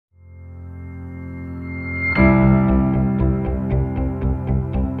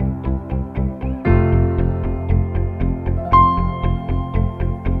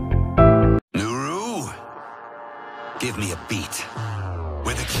give me a beat.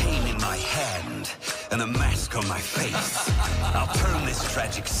 With a cane in my hand and a mask on my face, I'll turn this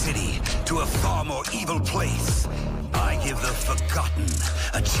tragic city to a far more evil place. I give the forgotten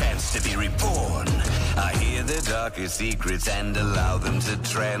a chance to be reborn. I hear their darkest secrets and allow them to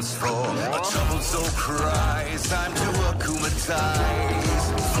transform. A troubled soul cries, time to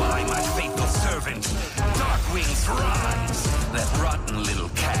akumatize. Fly, my faithful servant, dark wings rise. That rotten little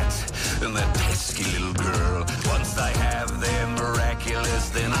cat and that pesky little girl. Once I have them miraculous,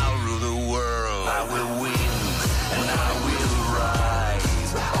 then I'll rule the world. I will win and I will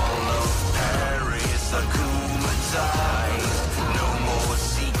rise. All of Paris akumatized. No more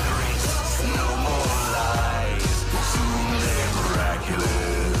secrets, no more lies. Soon they're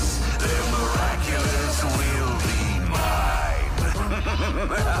miraculous will be mine.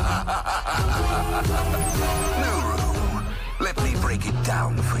 Nuru, let me break it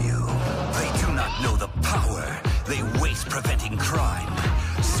down for you. They do not know the power they waste preventing crime.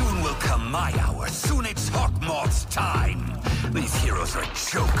 Soon will come my hour, soon it's Moth's time. These heroes are a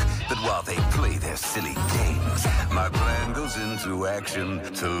joke, but while they play their silly games, my plan goes into action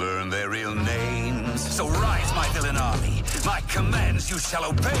to learn their real names. So rise, my villain army, my commands you shall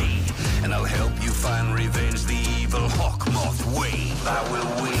obey, and I'll help you find revenge the evil Moth way. I will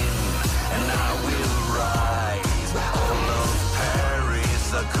win, and I will rise. All of Paris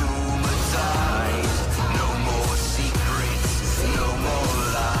akumatized. No more secrets, no more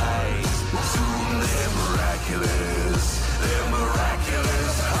lies. Soon they're miraculous. They're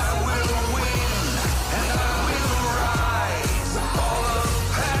miraculous. I will win, and I will rise. All of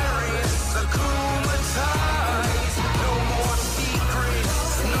Paris akumatized. No more secrets,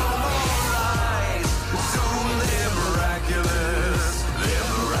 no more lies. Soon they're miraculous. They're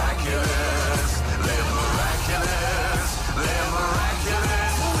miraculous. They're miraculous. They're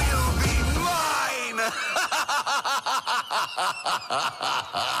miraculous. Will be mine.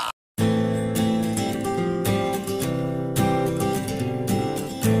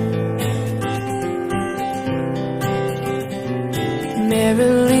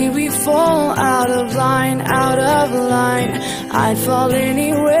 Merrily we fall out of line, out of line. I'd fall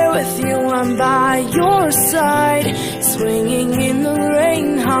anywhere with you, I'm by your side. Swinging in the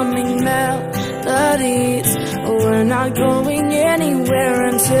rain, humming melodies. We're not going anywhere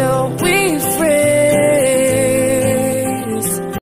until